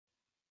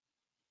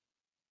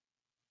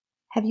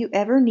Have you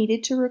ever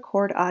needed to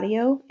record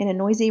audio in a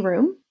noisy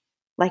room,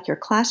 like your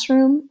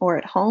classroom or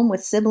at home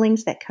with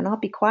siblings that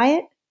cannot be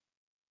quiet?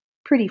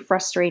 Pretty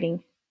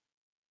frustrating.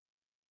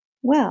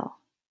 Well,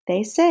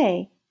 they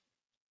say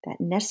that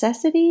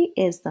necessity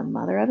is the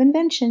mother of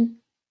invention.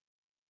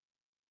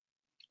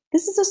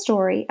 This is a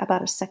story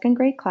about a second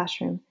grade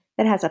classroom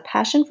that has a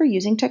passion for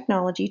using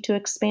technology to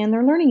expand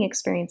their learning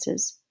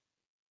experiences.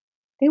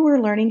 They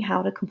were learning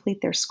how to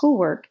complete their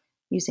schoolwork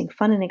using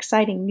fun and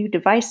exciting new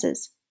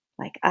devices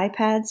like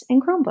iPads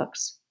and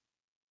Chromebooks.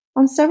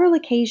 On several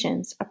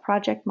occasions, a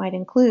project might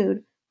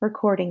include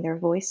recording their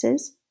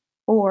voices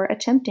or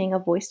attempting a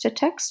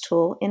voice-to-text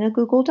tool in a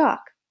Google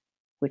Doc,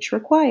 which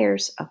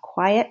requires a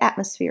quiet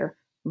atmosphere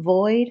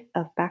void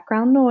of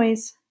background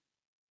noise.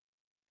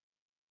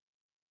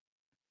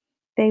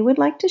 They would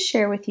like to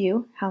share with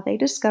you how they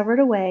discovered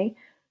a way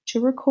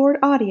to record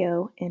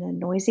audio in a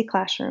noisy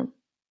classroom,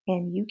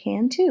 and you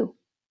can too.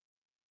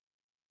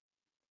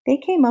 They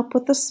came up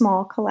with a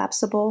small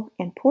collapsible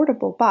and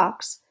portable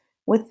box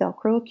with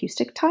Velcro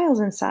acoustic tiles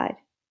inside,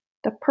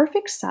 the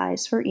perfect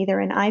size for either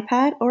an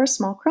iPad or a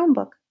small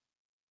Chromebook.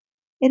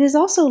 It is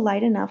also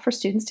light enough for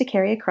students to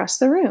carry across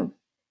the room.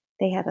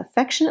 They have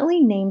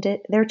affectionately named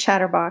it their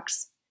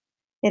Chatterbox.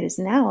 It is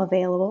now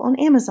available on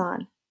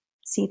Amazon.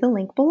 See the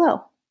link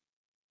below.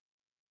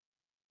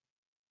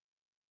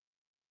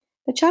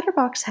 The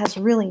Chatterbox has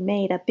really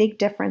made a big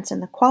difference in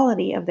the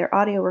quality of their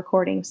audio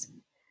recordings.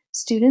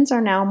 Students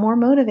are now more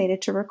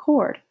motivated to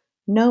record,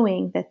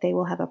 knowing that they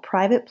will have a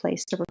private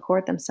place to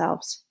record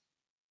themselves.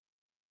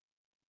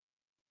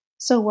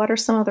 So what are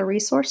some of the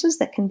resources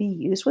that can be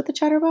used with the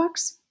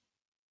Chatterbox?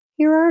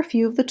 Here are a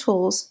few of the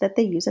tools that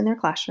they use in their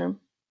classroom.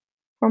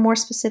 For more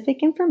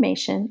specific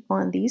information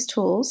on these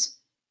tools,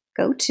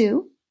 go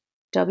to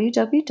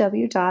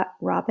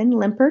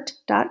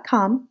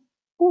www.robinlimpert.com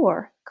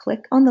or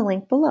click on the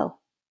link below.